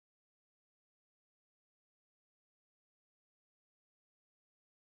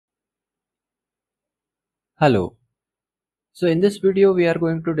Hello. So in this video we are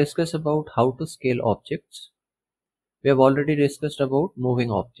going to discuss about how to scale objects. We have already discussed about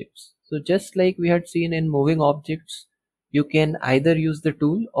moving objects. So just like we had seen in moving objects, you can either use the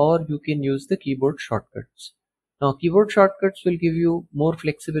tool or you can use the keyboard shortcuts. Now keyboard shortcuts will give you more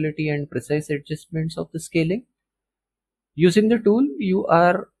flexibility and precise adjustments of the scaling. Using the tool you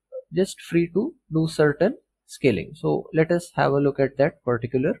are just free to do certain scaling. So let us have a look at that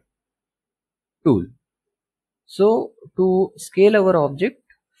particular tool. So to scale our object,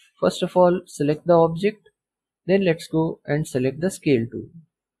 first of all select the object, then let's go and select the scale tool.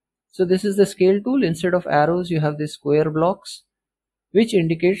 So this is the scale tool. Instead of arrows you have the square blocks which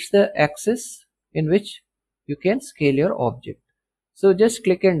indicates the axis in which you can scale your object. So just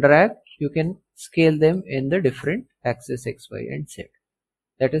click and drag, you can scale them in the different axis X, Y and Z.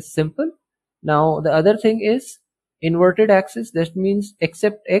 That is simple. Now the other thing is inverted axis. That means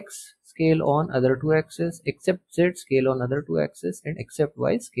except X scale on other two axes, except Z scale on other two axes, and except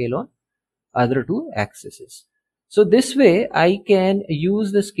Y scale on other two axes. So this way I can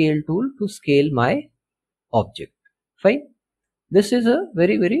use the scale tool to scale my object. Fine. This is a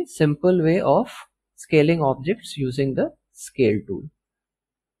very simple way of scaling objects using the scale tool.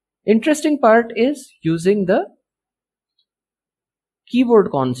 Interesting part is using the keyboard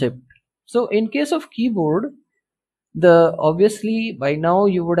concept. So in case of keyboard, the obviously by now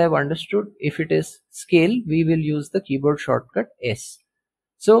you would have understood, if it is scale we will use the keyboard shortcut S.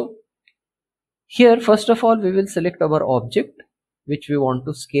 So here first of all we will select our object which we want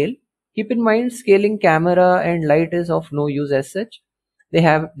to scale. Keep in mind scaling camera and light is of no use as such. They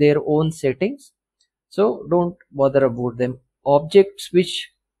have their own settings, so don't bother about them. Objects which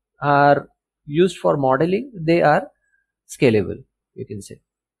are used for modeling, they are scalable, you can say.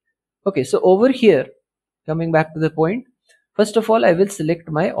 Okay, so over here, coming back to the point, first of all I will select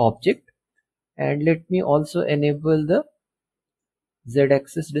my object and let me also enable the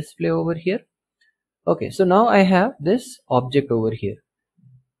Z-axis display over here. Okay, so now I have this object over here.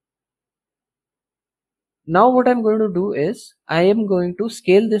 Now what I'm going to do is I am going to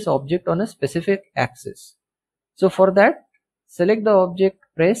scale this object on a specific axis. So for that, select the object,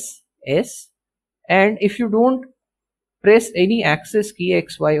 press S, and if you don't press any axis key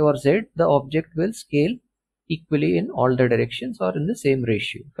X, Y or Z, the object will scale equally in all the directions or in the same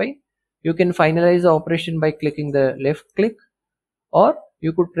ratio. Fine. You can finalize the operation by clicking the left click, or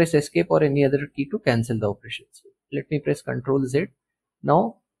you could press escape or any other key to cancel the operations. Let me press Ctrl Z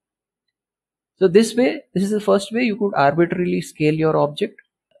now. So this way, this is the first way you could arbitrarily scale your object.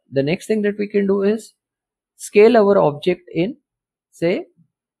 The next thing that we can do is scale our object in, say,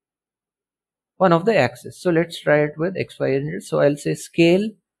 one of the axes. So let's try it with X, Y and Z. So I'll say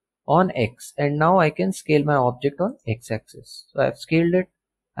scale on X, and now I can scale my object on X axis. So I've scaled it.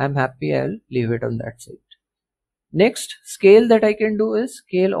 I'm happy. I'll leave it on that side. Next scale that I can do is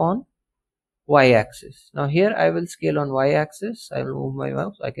scale on Y axis. Now here I will scale on Y axis. I will move my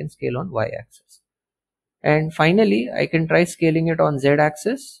mouse. I can scale on Y axis. And finally I can try scaling it on Z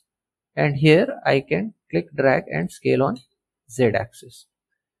axis. And here I can click, drag and scale on Z axis.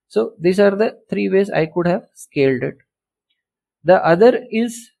 So these are the three ways I could have scaled it. The other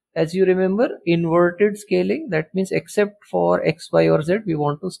is, as you remember, inverted scaling. That means except for X, Y or Z, we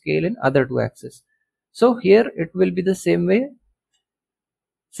want to scale in other two axes. So here it will be the same way.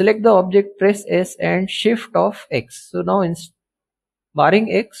 Select the object, press S and shift of X. So now barring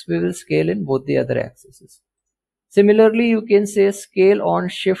X, we will scale in both the other axes. Similarly, you can say scale on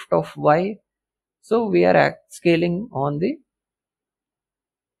shift of Y. So we are scaling on the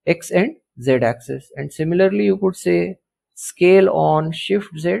X and Z axis. And similarly, you could say scale on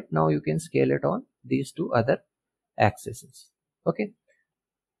shift Z. Now you can scale it on these two other axes. Okay.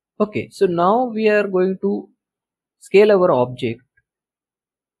 Okay. So now we are going to scale our object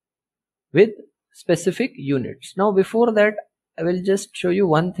with specific units. Now before that, I will just show you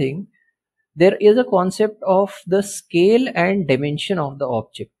one thing. There is a concept of the scale and dimension of the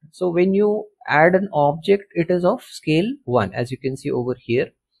object. So when you add an object, it is of scale 1, as you can see over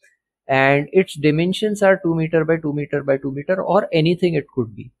here, and its dimensions are 2 meter by 2 meter by 2 meter or anything it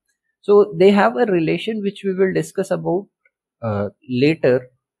could be. So they have a relation which we will discuss about later,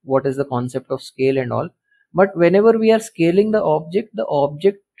 what is the concept of scale and all. But whenever we are scaling the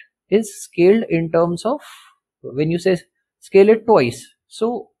object is scaled in terms of, when you say scale it twice,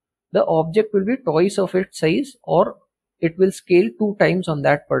 so the object will be twice of its size, or it will scale 2 times on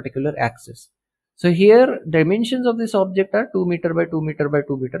that particular axis. So here dimensions of this object are 2 meter by 2 meter by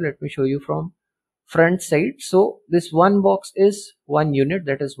 2 meter. Let me show you from front side. So this one box is 1 unit,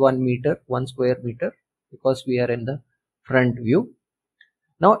 that is 1 meter, 1 square meter, because we are in the front view.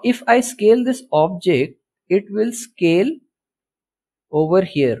 Now if I scale this object it will scale over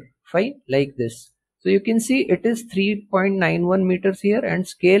here, fine, like this. So you can see it is 3.91 meters here and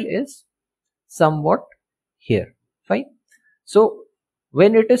scale is somewhat here, fine. So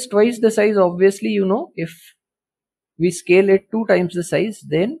when it is twice the size, obviously, you know, if we scale it 2 times the size,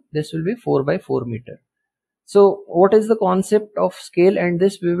 then this will be 4 by 4 meter. So what is the concept of scale, and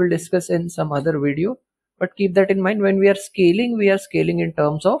this we will discuss in some other video, but keep that in mind. When we are scaling in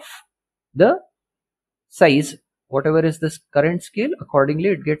terms of the size. Whatever is this current scale, accordingly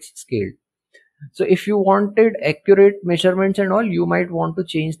it gets scaled. So if you wanted accurate measurements and all, you might want to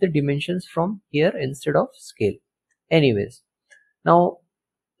change the dimensions from here instead of scale. Anyways, now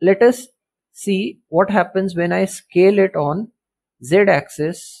let us see what happens when I scale it on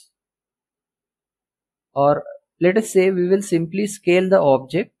z-axis, or let us say we will simply scale the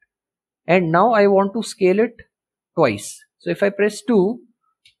object, and now I want to scale it twice. So if I press 2,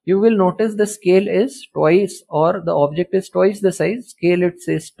 you will notice the scale is twice, or the object is twice the size. Scale it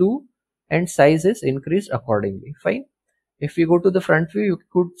says 2 and size is increased accordingly, fine. If we go to the front view, you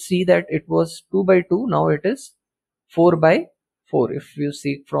could see that it was 2 by 2, now it is 4 by 4. If you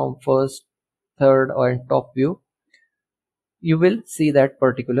see from first, third or top view, you will see that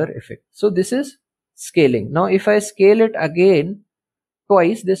particular effect. So this is scaling. Now if I scale it again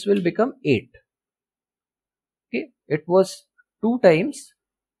twice, this will become 8. Okay, it was 2 times,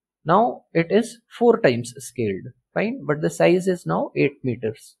 now it is 4 times scaled, fine, but the size is now 8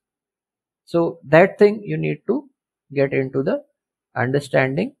 meters. So that thing you need to get into the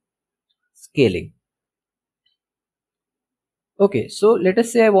understanding scaling. Okay, so let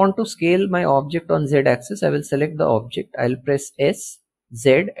us say I want to scale my object on z axis. I will select the object, I will press S,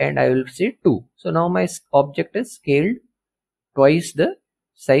 Z, and I will say 2. So now my object is scaled twice the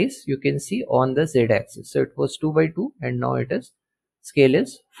size, you can see, on the z axis. So it was 2 by 2 and now it is scale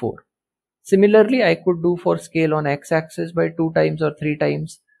is 4. Similarly, I could do for scale on x axis by 2 times or 3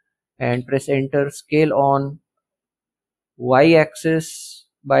 times and press enter. Scale on y axis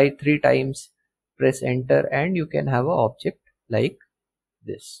by 3 times, press enter, and you can have an object like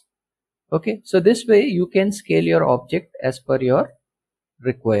this. Okay, so this way you can scale your object as per your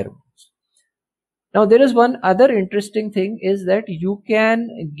requirements. Now there is one other interesting thing, is that you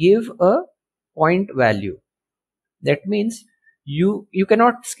can give a point value. That means you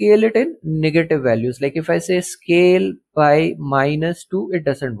cannot scale it in negative values. Like if I say scale by -2, it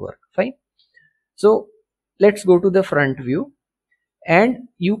doesn't work, fine. So let's go to the front view, and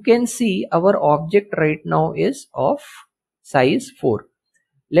you can see our object right now is of size 4.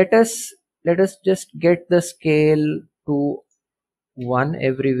 Let us just get the scale to 1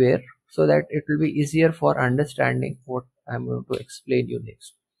 everywhere, so that it will be easier for understanding what I'm going to explain you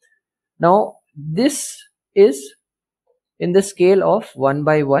next. Now this is in the scale of 1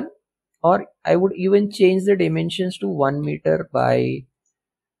 by 1, or I would even change the dimensions to 1 meter by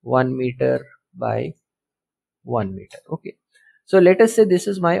 1 meter by 1 meter. Okay, so let us say this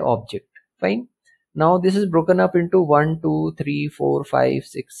is my object, fine. Now this is broken up into 1, 2, 3, 4, 5,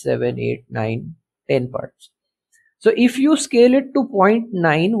 6, 7, 8, 9, 10 parts. So if you scale it to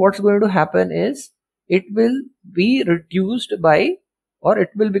 0.9, what's going to happen is it will be reduced by, or it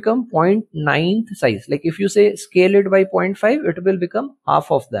will become 0.9th size. Like if you say scale it by 0.5, it will become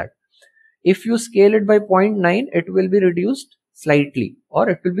half of that. If you scale it by 0.9, it will be reduced slightly, or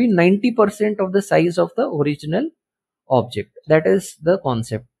it will be 90% of the size of the original object. That is the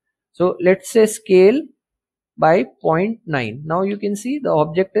concept. So let's say scale by 0.9. Now you can see the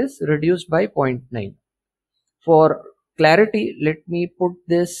object is reduced by 0.9. For clarity, let me put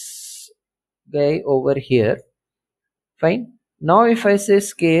this guy over here, fine. Now if I say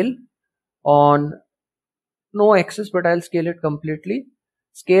scale on no axis, but I'll scale it completely,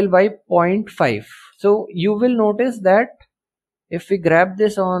 scale by 0.5. So you will notice that if we grab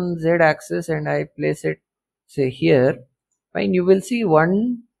this on z axis and I place it say here, fine, you will see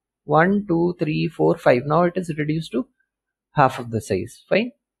 1, 2, 3, 4, 5. Now it is reduced to half of the size,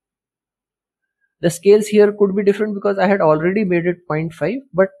 fine. The scales here could be different because I had already made it 0.5,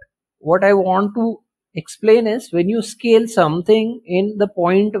 but what I want to explain is when you scale something in the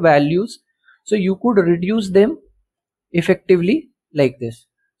point values, so you could reduce them effectively like this.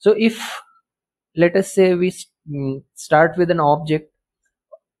 So if let us say we start with an object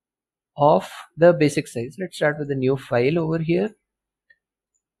of the basic size, let's start with a new file over here,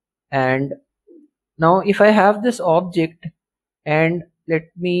 and now if I have this object, and let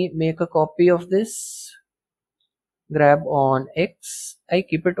me make a copy of this, grab on X, I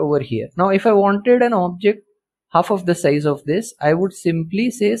keep it over here. Now if I wanted an object half of the size of this, I would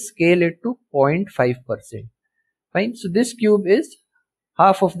simply say scale it to 0.5%, fine. So this cube is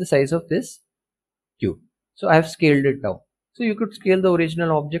half of the size of this cube. So I have scaled it down. So you could scale the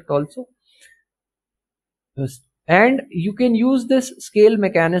original object also. Yes. And you can use this scale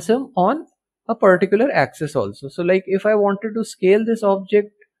mechanism on a particular axis also. So like if I wanted to scale this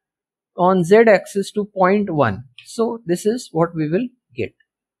object on z axis to 0.1, so this is what we will get.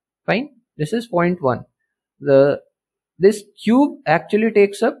 Fine, this is 0.1. This cube actually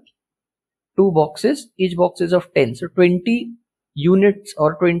takes up two boxes, each box is of 10, so 20 units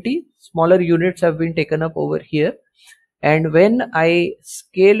or 20 smaller units have been taken up over here. And when I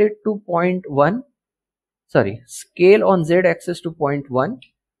scale it to 0.1, sorry, scale on z axis to 0.1,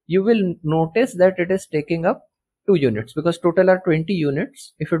 you will notice that it is taking up 2 units, because total are 20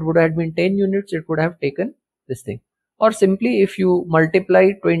 units. If it would have been 10 units, it would have taken this thing. Or simply if you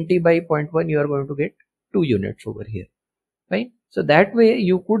multiply 20 by 0.1, you are going to get 2 units over here, right? So that way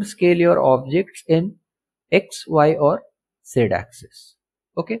you could scale your objects in x, y or z axis.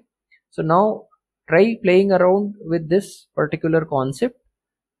 Okay, so now try playing around with this particular concept,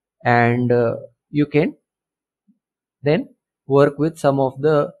 and you can then work with some of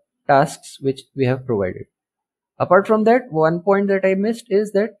the tasks which we have provided. Apart from that, one point that I missed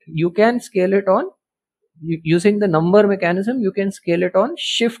is that you can scale it on using the number mechanism. You can scale it on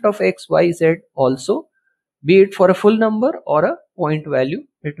shift of x, y, z also, be it for a full number or a point value.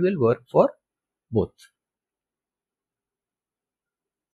 It will work for both.